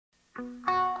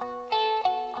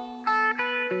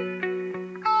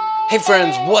Hey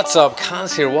friends, what's up?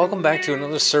 Cons here. Welcome back to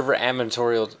another server admin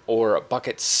tutorial or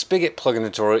bucket spigot plugin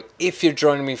tutorial. If you're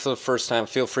joining me for the first time,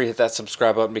 feel free to hit that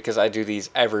subscribe button because I do these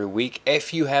every week.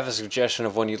 If you have a suggestion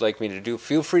of one you'd like me to do,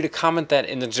 feel free to comment that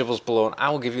in the gibbles below and I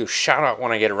will give you a shout out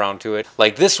when I get around to it.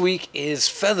 Like this week is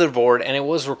Featherboard and it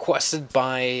was requested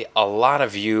by a lot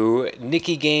of you.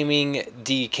 Nikki Gaming,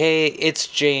 DK, It's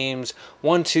James,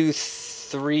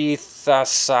 123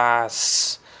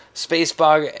 Thasas,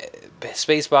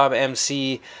 Spacebob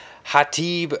MC,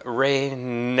 Hatib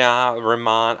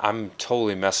Rahman. I'm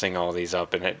totally messing all these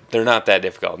up, and they're not that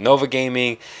difficult. Nova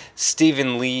Gaming,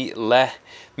 Stephen Lee,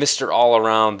 Mr. All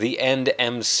Around, The End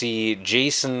MC,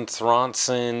 Jason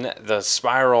Thronson, The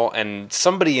Spiral, and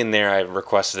somebody in there I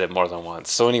requested it more than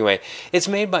once. So anyway, it's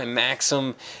made by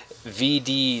Maxim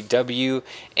VDW,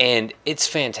 and it's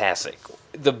fantastic.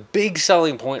 The big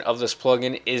selling point of this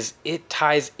plugin is it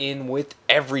ties in with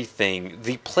everything.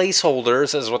 The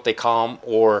placeholders is what they call them,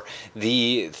 or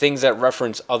the things that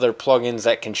reference other plugins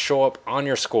that can show up on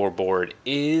your scoreboard,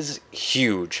 is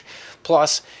huge.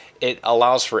 Plus, it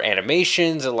allows for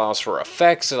animations, it allows for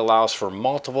effects, it allows for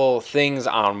multiple things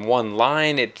on one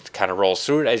line. It kind of rolls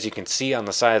through it, as you can see on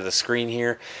the side of the screen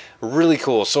here. Really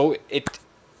cool.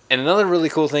 And another really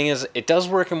cool thing is it does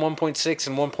work in 1.6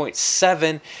 and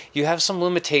 1.7. You have some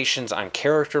limitations on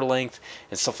character length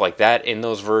and stuff like that in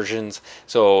those versions.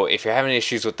 So if you're having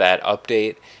issues with that,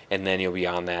 update and then you'll be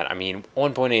on that. I mean,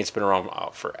 1.8's been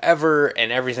around forever and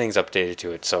everything's updated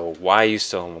to it. So why are you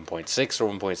still on 1.6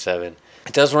 or 1.7?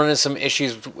 It does run into some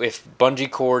issues if bungee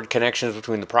cord connections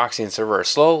between the proxy and server are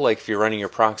slow, like if you're running your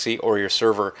proxy or your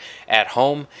server at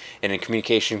home and in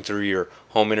communication through your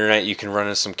home internet, you can run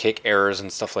into some kick errors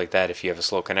and stuff like that if you have a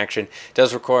slow connection. It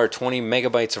does require 20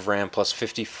 megabytes of RAM plus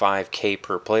 55K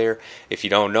per player. If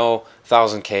you don't know,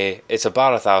 1000K, it's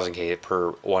about 1000K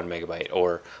per 1 megabyte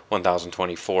or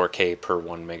 1024K per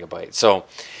 1 megabyte. So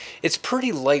it's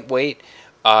pretty lightweight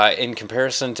in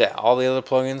comparison to all the other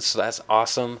plugins, so that's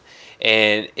awesome.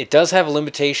 And it does have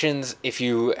limitations. If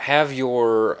you have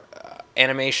your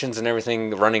animations and everything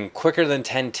running quicker than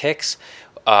 10 ticks,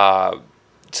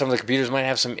 some of the computers might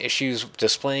have some issues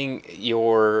displaying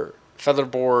your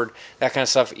Featherboard, that kind of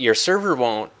stuff. Your server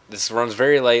won't. This runs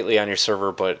very lightly on your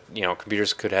server, but you know,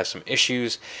 computers could have some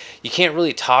issues. You can't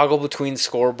really toggle between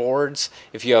scoreboards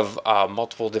if you have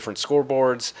multiple different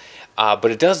scoreboards,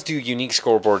 but it does do unique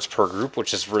scoreboards per group,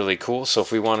 which is really cool. So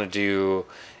if we want to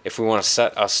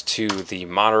set us to the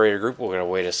moderator group, we're going to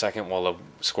wait a second while the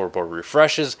scoreboard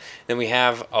refreshes. Then we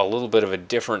have a little bit of a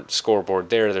different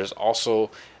scoreboard there. There's also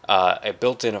a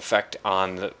built-in effect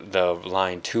on the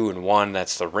line 2 and 1.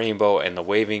 That's the rainbow and the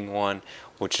waving one,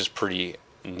 which is pretty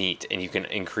neat. And you can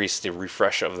increase the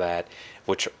refresh of that,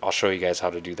 which I'll show you guys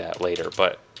how to do that later.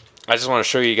 But I just want to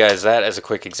show you guys that as a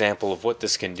quick example of what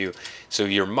this can do. So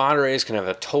your moderators can have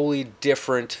a totally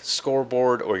different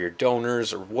scoreboard, or your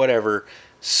donors or whatever.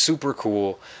 Super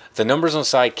cool. The numbers on the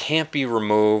side can't be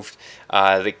removed.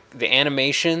 The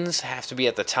animations have to be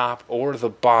at the top or the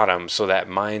bottom, so that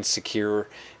Mind Secure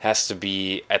has to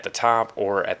be at the top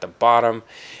or at the bottom.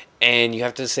 And you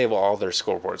have to disable all their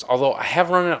scoreboards. Although I have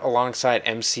run it alongside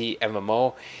MC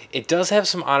MMO, it does have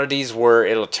some oddities where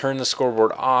it'll turn the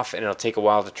scoreboard off and it'll take a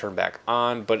while to turn back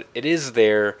on, but it is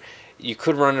there. You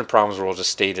could run into problems where it'll just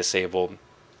stay disabled.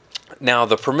 Now,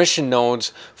 the permission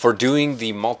nodes for doing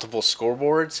the multiple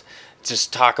scoreboards,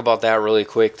 just talk about that really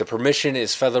quick. The permission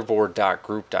is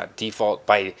featherboard.group.default.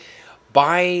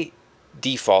 By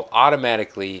default,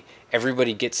 automatically,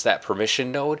 everybody gets that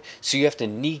permission node. So you have to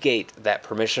negate that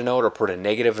permission node or put a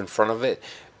negative in front of it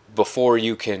before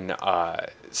you can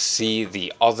see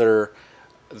the other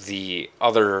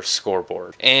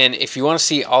scoreboard. And if you want to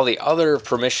see all the other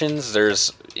permissions,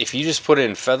 if you just put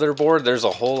in Featherboard, there's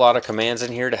a whole lot of commands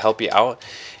in here to help you out,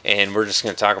 and we're just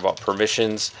going to talk about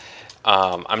permissions.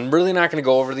 I'm really not going to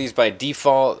go over these by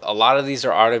default. A lot of these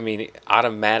are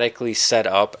automatically set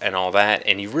up and all that,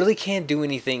 and you really can't do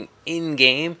anything in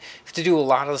game. You have to do a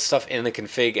lot of the stuff in the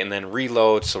config and then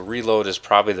reload. So reload is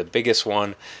probably the biggest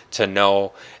one to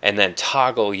know. And then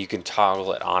toggle, you can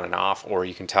toggle it on and off, or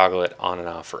you can toggle it on and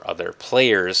off for other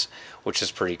players, which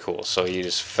is pretty cool. So you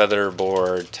just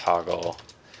Featherboard toggle,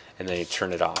 and then you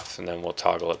turn it off, and then we'll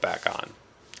toggle it back on.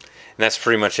 And that's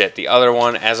pretty much it. The other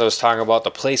one, as I was talking about,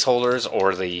 the placeholders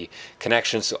or the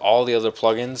connections to all the other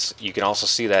plugins, you can also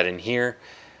see that in here,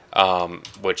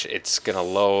 which it's going to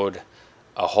load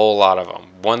a whole lot of them,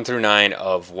 1 through 9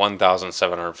 of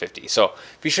 1,750. So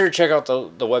be sure to check out the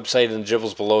website and the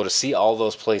gibbles below to see all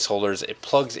those placeholders. It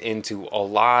plugs into a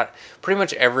lot, pretty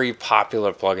much every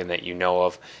popular plugin that you know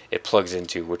of, it plugs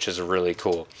into, which is really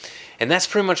cool. And that's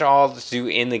pretty much all to do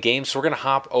in the game, so we're going to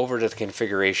hop over to the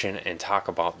configuration and talk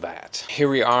about that. Here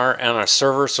we are on our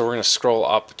server, so we're going to scroll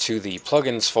up to the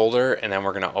plugins folder, and then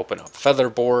we're going to open up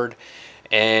Featherboard.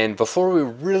 And before we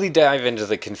really dive into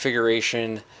the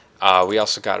configuration, we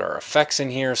also got our effects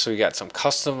in here, so we got some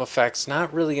custom effects.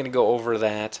 Not really going to go over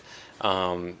that.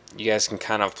 You guys can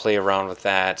kind of play around with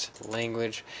that.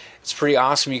 Language, it's pretty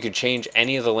awesome. You can change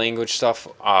any of the language stuff,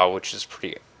 which is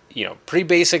pretty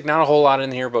basic. Not a whole lot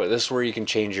in here, but this is where you can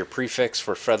change your prefix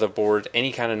for Featherboard,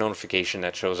 any kind of notification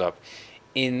that shows up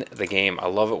in the game. I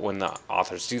love it when the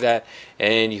authors do that.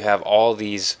 And you have all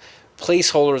these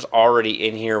placeholders already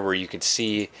in here where you could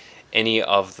see any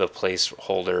of the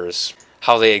placeholders,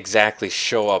 how they exactly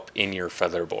show up in your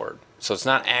Featherboard. So it's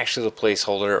not actually the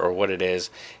placeholder or what it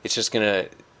is, it's just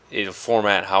it'll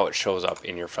format how it shows up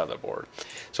in your Featherboard.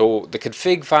 So the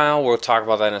config file, we'll talk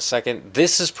about that in a second.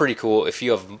 This is pretty cool. If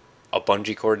you have a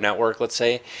bungee cord network, let's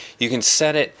say, you can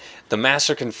set it, the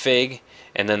master config,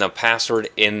 and then the password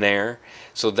in there.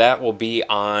 So that will be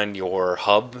on your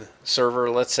hub server,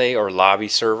 let's say, or lobby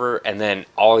server, and then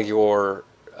all your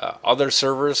other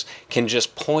servers can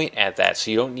just point at that.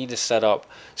 So you don't need to set up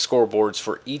scoreboards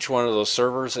for each one of those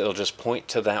servers. It'll just point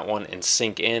to that one and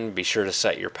sync in. Be sure to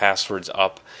set your passwords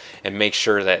up and make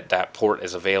sure that that port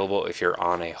is available if you're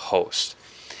on a host.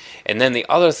 And then the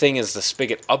other thing is the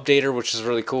Spigot updater, which is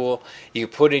really cool. You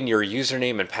put in your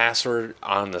username and password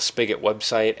on the Spigot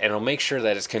website, and it'll make sure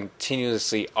that it's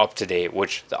continuously up to date,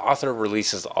 which the author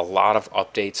releases a lot of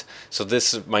updates. So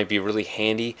this might be really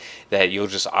handy that you'll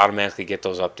just automatically get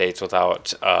those updates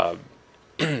without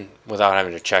without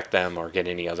having to check them or get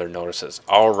any other notices.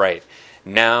 All right,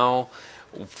 now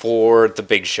for the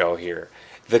big show here,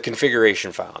 the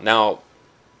configuration file. Now,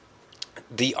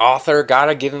 the author,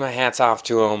 gotta give him a hats off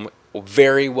to him.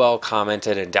 Very well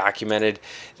commented and documented.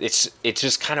 It's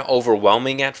just kind of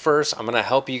overwhelming at first. I'm gonna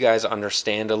help you guys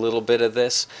understand a little bit of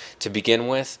this to begin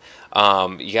with.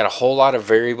 You got a whole lot of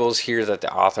variables here that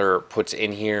the author puts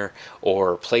in here,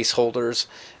 or placeholders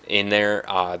in there.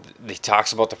 He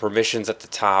talks about the permissions at the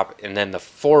top, and then the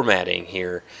formatting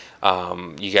here.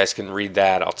 You guys can read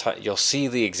that. You'll see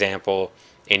the example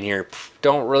in here.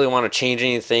 Don't really want to change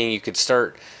anything. You could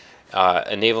start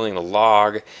enabling the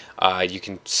log. You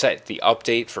can set the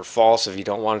update for false if you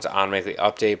don't want it to automatically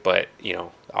update, but the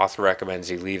author recommends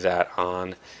you leave that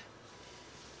on.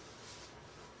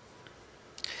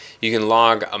 You can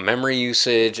log a memory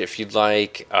usage if you'd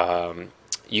like.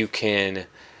 You can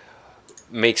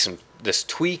make this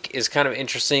tweak is kind of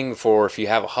interesting for if you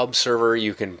have a hub server.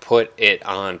 You can put it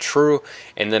on true,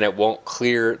 and then it won't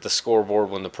clear the scoreboard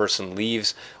when the person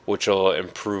leaves, which will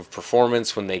improve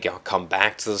performance when they come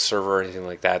back to the server or anything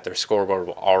like that. Their scoreboard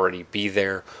will already be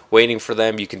there waiting for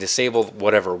them. You can disable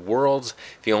whatever worlds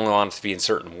if you only want it to be in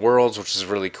certain worlds, which is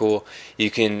really cool.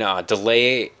 You can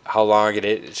delay how long it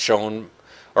is shown,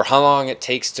 or how long it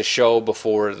takes to show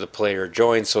before the player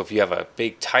joins. So if you have a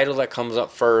big title that comes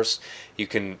up first, you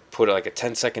can put like a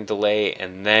 10-second delay,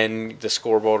 and then the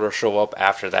scoreboard will show up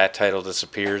after that title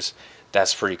disappears.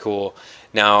 That's pretty cool.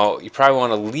 Now, you probably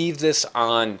want to leave this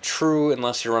on true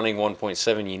unless you're running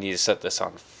 1.7. You need to set this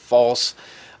on false,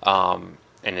 and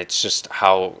it's just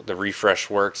how the refresh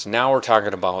works. Now we're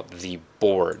talking about the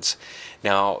boards.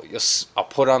 Now, I'll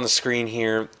put on the screen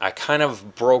here, I kind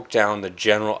of broke down the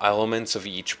general elements of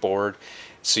each board.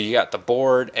 So you got the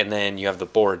board, and then you have the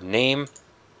board name,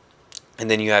 and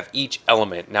then you have each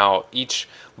element. Now, each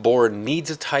board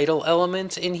needs a title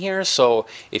element in here, so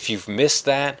if you've missed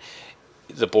that,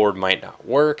 the board might not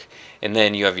work. And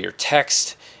then you have your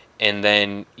text, and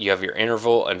then you have your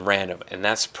interval and random, and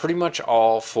that's pretty much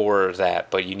all for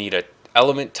that. But you need a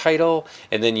element title,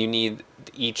 and then you need,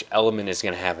 each element is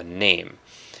going to have a name.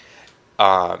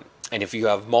 And if you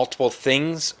have multiple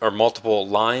things or multiple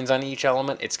lines on each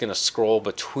element, it's going to scroll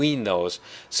between those.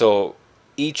 So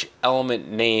each element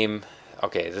name,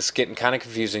 okay, this is getting kind of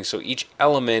confusing. So each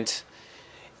element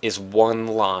is one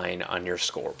line on your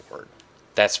scoreboard.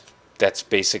 That's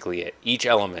basically it. Each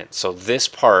element. So this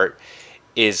part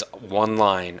is one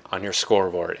line on your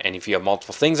scoreboard, and if you have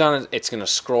multiple things on it, it's going to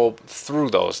scroll through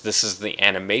those. This is the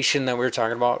animation that we were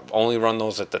talking about. Only run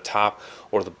those at the top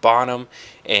or the bottom,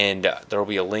 and there will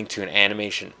be a link to an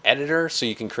animation editor, so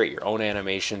you can create your own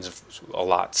animations. A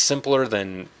lot simpler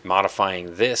than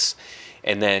modifying this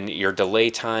and then your delay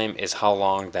time is how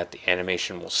long that the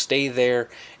animation will stay there,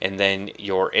 and then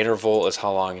your interval is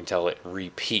how long until it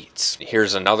repeats.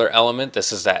 Here's another element.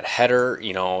 This is that header,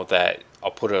 you know, that I'll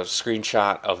put a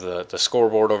screenshot of the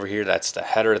scoreboard over here. That's the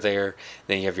header there.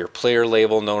 Then you have your player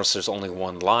label. Notice there's only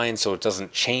one line, so it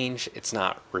doesn't change. It's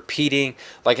not repeating.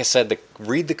 Like I said,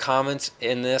 read the comments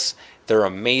in this. They're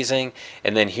amazing.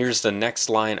 And then here's the next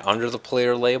line under the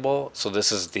player label. So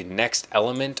this is the next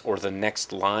element or the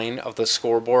next line of the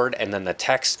scoreboard. And then the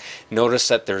text. Notice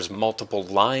that there's multiple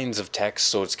lines of text,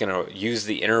 so it's going to use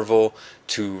the interval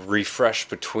to refresh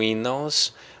between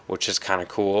those, which is kind of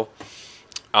cool.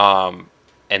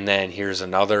 And then here's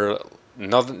another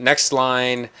next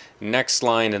line,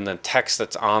 and the text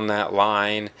that's on that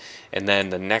line, and then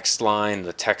the next line,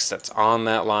 the text that's on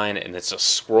that line, and it's a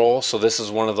scroll. So this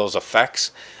is one of those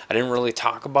effects I didn't really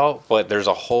talk about, but there's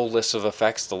a whole list of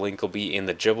effects. The link will be in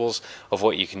the gibbles of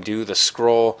what you can do, the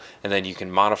scroll, and then you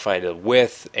can modify the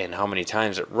width and how many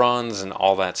times it runs and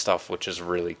all that stuff, which is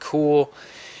really cool.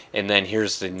 And then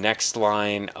here's the next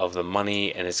line of the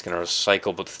money, and it's going to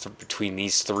cycle between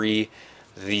these three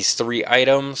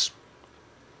items.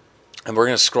 And we're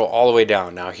going to scroll all the way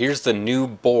down. Now here's the new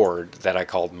board that I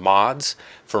called mods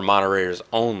for moderators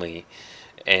only.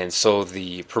 And so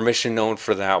the permission node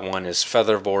for that one is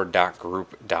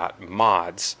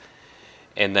featherboard.group.mods.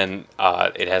 And then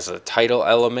it has a title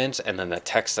element, and then the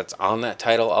text that's on that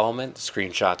title element.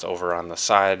 Screenshots over on the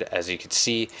side, as you can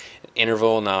see.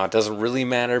 Interval, now it doesn't really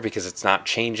matter because it's not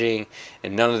changing,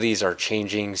 and none of these are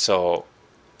changing. So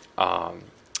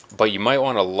but you might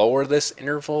want to lower this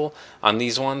interval on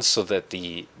these ones so that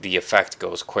the effect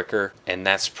goes quicker, and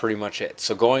that's pretty much it.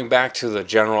 So going back to the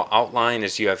general outline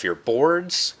is you have your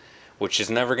boards, which is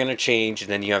never going to change,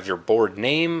 and then you have your board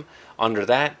name under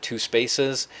that, 2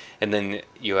 spaces, and then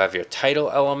you have your title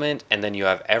element, and then you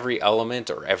have every element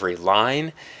or every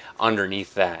line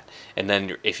underneath that. And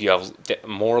then if you have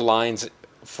more lines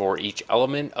for each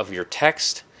element of your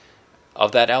text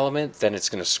of that element, then it's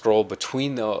going to scroll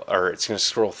between it's going to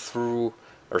scroll through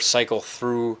or cycle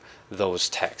through those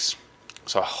texts.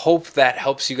 So I hope that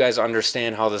helps you guys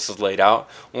understand how this is laid out.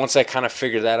 Once I kind of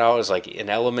figured that out, it's like an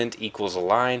element equals a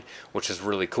line, which is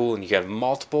really cool, and you have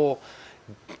multiple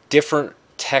different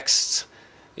texts,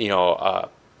 you know,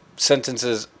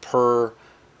 sentences per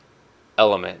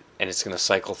element, and it's going to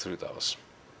cycle through those.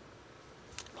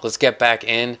 Let's get back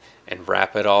in and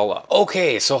wrap it all up.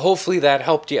 Okay, so hopefully that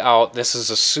helped you out. This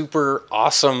is a super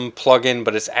awesome plugin,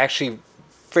 but it's actually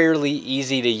fairly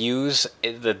easy to use.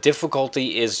 The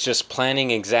difficulty is just planning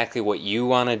exactly what you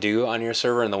want to do on your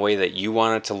server and the way that you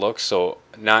want it to look. So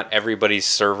not everybody's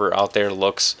server out there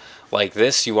looks like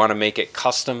this. You want to make it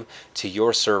custom to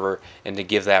your server and to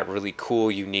give that really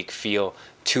cool, unique feel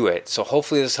to it. So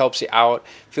hopefully this helps you out.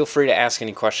 Feel free to ask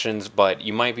any questions, but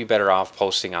you might be better off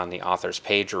posting on the author's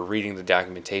page or reading the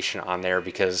documentation on there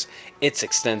because it's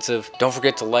extensive. Don't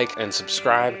forget to like and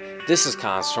subscribe. This is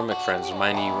Cons from McFriends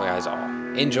reminding you guys all,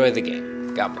 enjoy the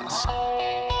game. God bless.